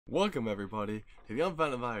Welcome everybody to the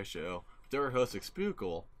Unfounded Virus Show with our host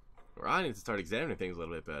Spookle, where I need to start examining things a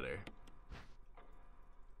little bit better.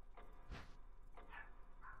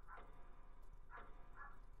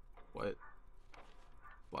 What?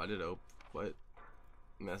 Why did what?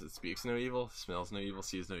 Message speaks no evil, smells no evil,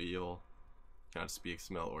 sees no evil, cannot speak,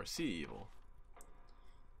 smell, or see evil.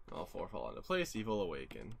 All four fall into place, evil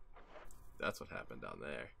awaken. That's what happened down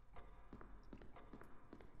there.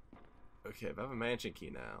 Okay, I have a mansion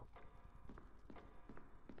key now.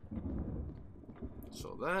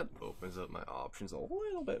 So that opens up my options a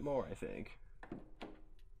little bit more, I think.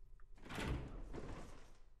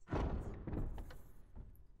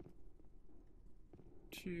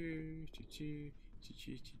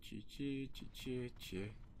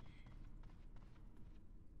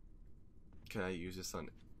 Can I use this on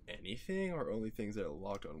anything or only things that are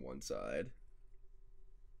locked on one side?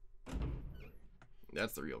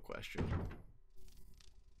 That's the real question.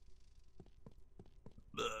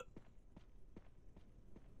 Blech.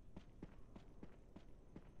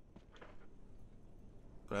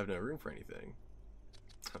 But I have no room for anything.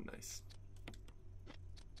 How nice.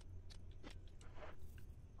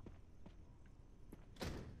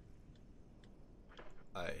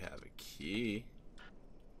 I have a key.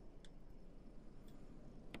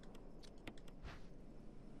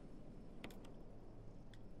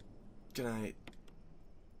 Can I...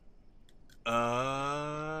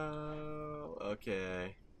 Oh,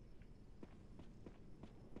 okay.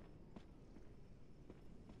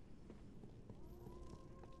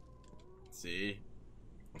 See?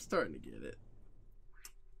 I'm starting to get it.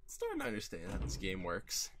 Starting to understand how this game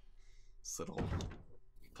works. This little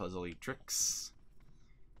puzzly tricks.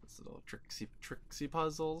 This little tricksy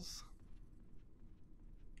puzzles.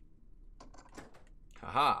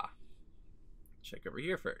 Haha. Check over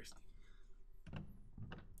here first.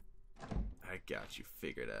 I got you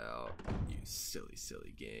figured out, you silly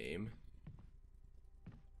game.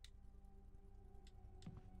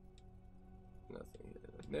 Nothing.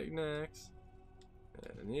 Knickknacks.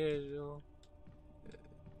 Unusual.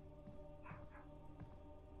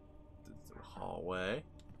 The hallway.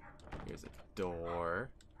 Here's a door.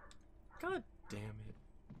 God damn it.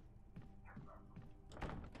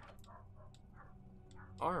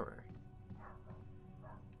 Armor.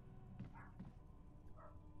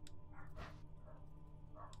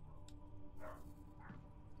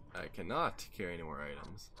 I cannot carry any more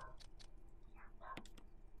items.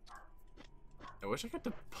 I wish I could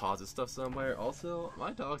deposit stuff somewhere. Also,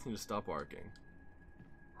 my dogs need to stop barking.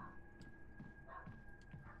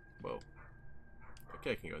 Whoa.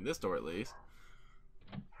 Okay, I can go in this door at least.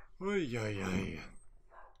 Oy, oy, oy.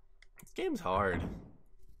 This game's hard.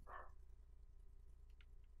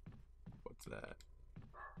 What's that?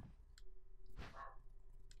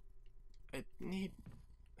 I need...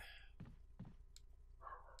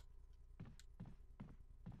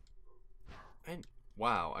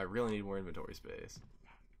 Wow, I really need more inventory space.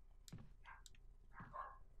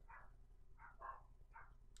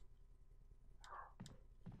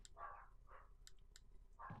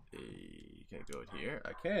 Can I go in here?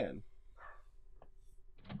 I can.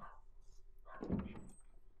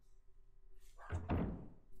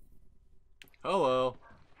 Hello.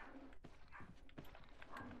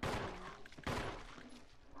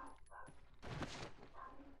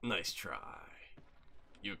 Nice try.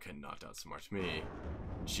 You cannot outsmart me.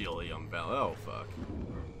 Gilliam Bell. Oh, fuck.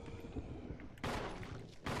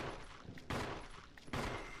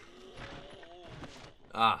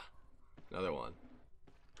 Ah, another one.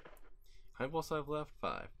 How many balls I've left?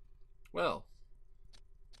 5. Well,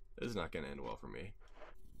 this is not gonna end well for me.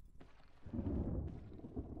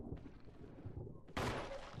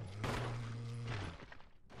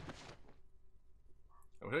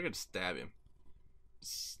 I wish I could stab him.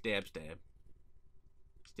 Stab.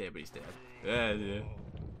 Stabbity stab. Yeah.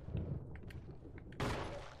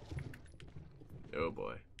 Oh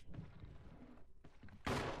boy.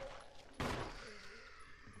 I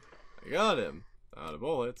got him. Out of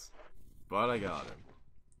bullets. But I got him.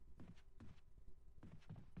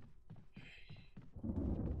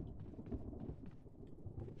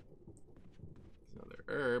 Another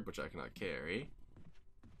herb, which I cannot carry.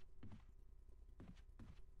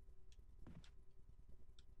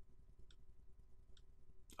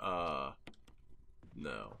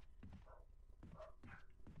 No.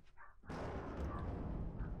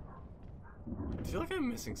 I feel like I'm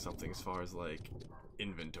missing something as far as, like,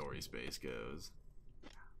 inventory space goes.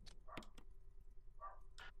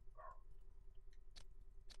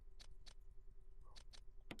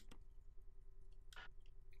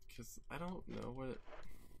 Because I don't know what...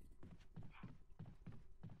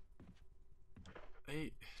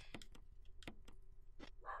 Wait.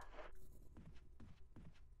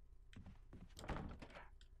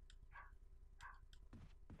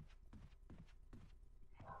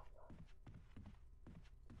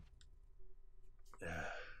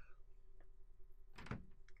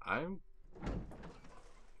 I'm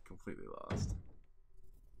completely lost.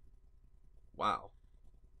 Wow.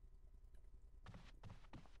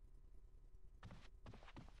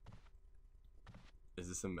 Is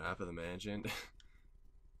this a map of the mansion?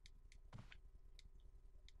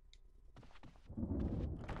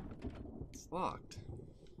 It's locked.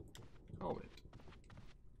 Hold it.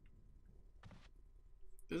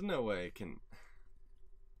 There's no way it can...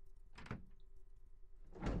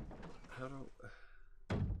 How do...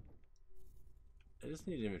 I just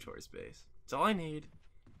need inventory space. That's all I need.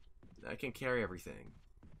 I can carry everything.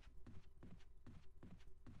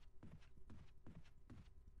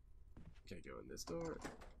 Can I go in this door?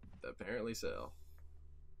 Apparently so.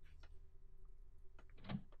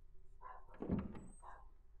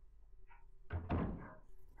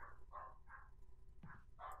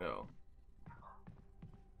 Oh.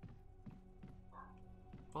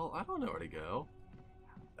 Well, I don't know where to go.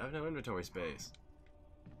 I have no inventory space.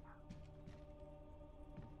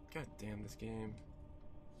 God damn this game.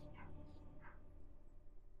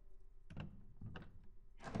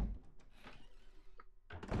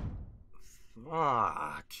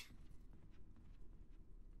 Fuck.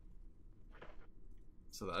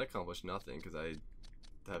 So that accomplished nothing because I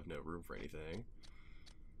have no room for anything.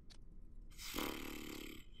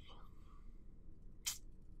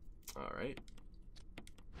 Alright.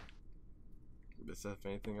 Does this have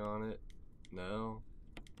anything on it? No.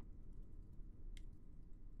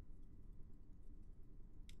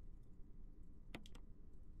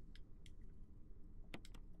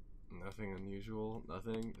 Nothing unusual.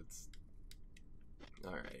 Nothing. It's...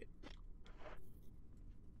 Alright.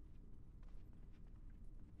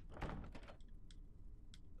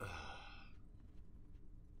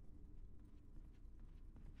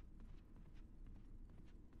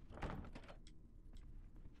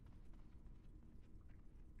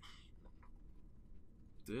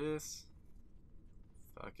 This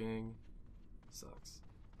fucking sucks.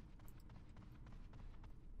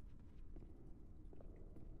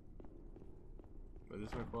 What does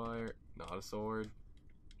this require? Not a sword.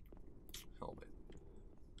 Helmet.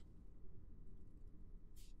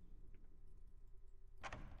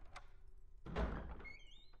 I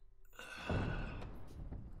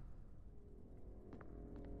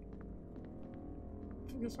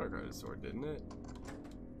think this required a sword, didn't it?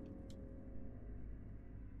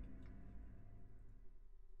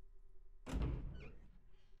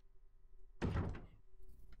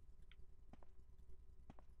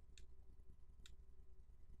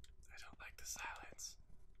 The silence.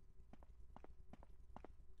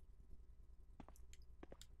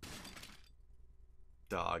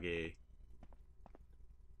 Doggy.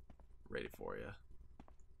 Ready for you.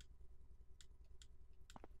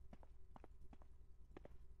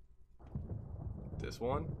 This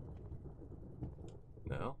one?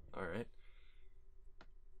 No? Alright.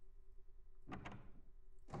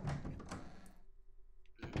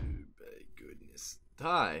 Oh my goodness.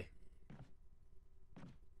 Die!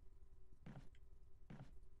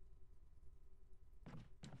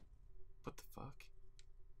 What the fuck?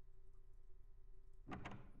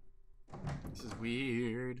 This is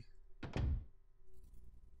weird.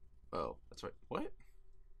 Oh, that's right. What?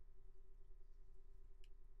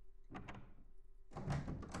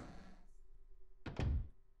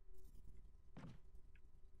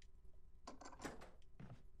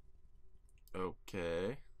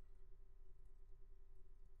 Okay.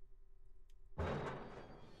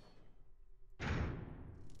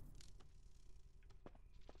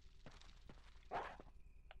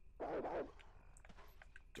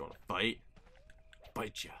 Do you want to fight?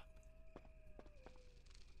 Bite ya.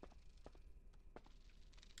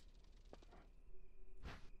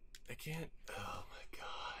 I can't. Oh my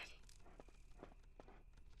god.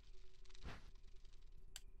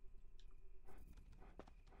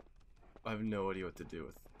 I have no idea what to do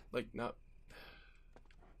with. Like, not.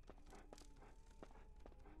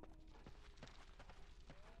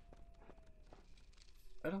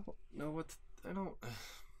 I don't know what. I don't.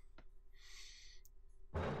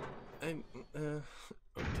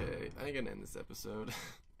 Okay, I'm gonna end this episode.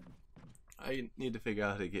 I need to figure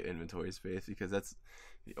out how to get inventory space because that's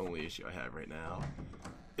the only issue I have right now.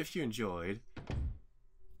 If you enjoyed,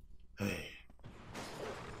 hey,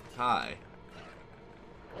 hi,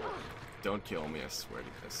 don't kill me, I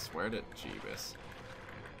swear to Jeebus.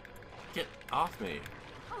 Get off me.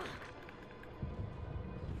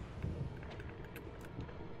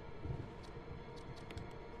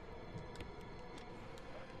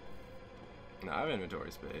 I have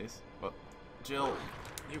inventory space. Well, Jill,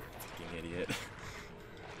 you fucking idiot.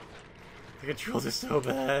 The controls are so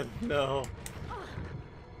bad. No.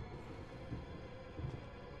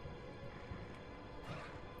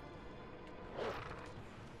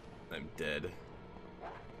 I'm dead.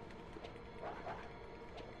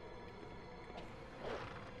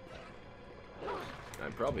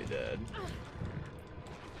 I'm probably dead.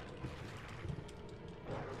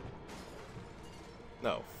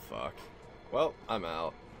 No, fuck. Well, I'm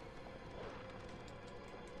out.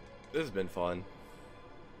 This has been fun.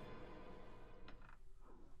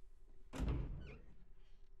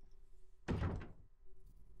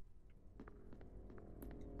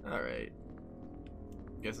 Alright.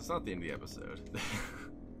 Guess it's not the end of the episode.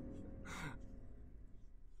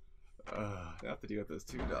 I have to deal with those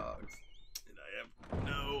two dogs. And I have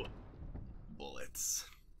no bullets.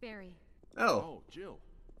 Barry. Oh, Jill.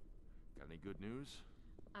 Got any good news?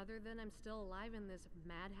 Other than I'm still alive in this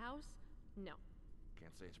madhouse? No.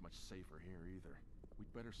 Can't say it's much safer here either.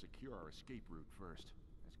 We'd better secure our escape route first.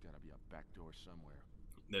 There's gotta be a back door somewhere.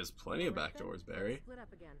 There's plenty of back doors, Barry. Split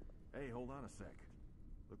up again. Hey, hold on a sec.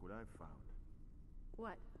 Look what I've found.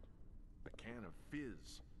 What? A can of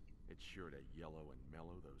fizz. It's sure to yellow and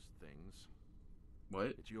mellow those things.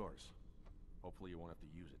 What? It's yours. Hopefully you won't have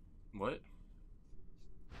to use it. What?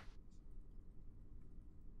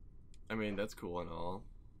 I mean, that's cool and all.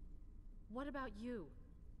 What about you?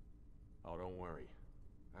 Oh, don't worry.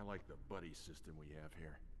 I like the buddy system we have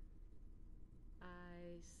here.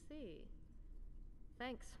 I see.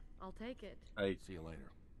 Thanks. I'll take it. See you later.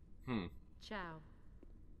 Ciao.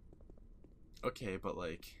 Okay, but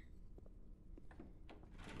like,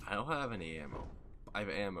 I don't have any ammo. I have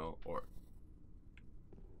ammo or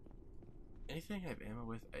anything I have ammo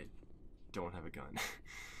with. I don't have a gun.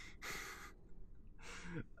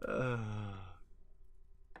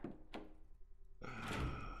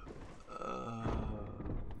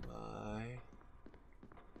 My.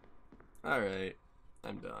 Alright,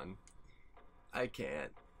 I'm done. I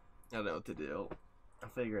can't. I don't know what to do. I'll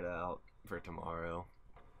figure it out for tomorrow.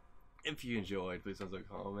 If you enjoyed, please leave a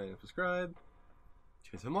comment and subscribe.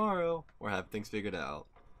 Tune in tomorrow, or have things figured out.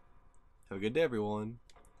 Have a good day, everyone.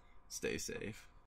 Stay safe.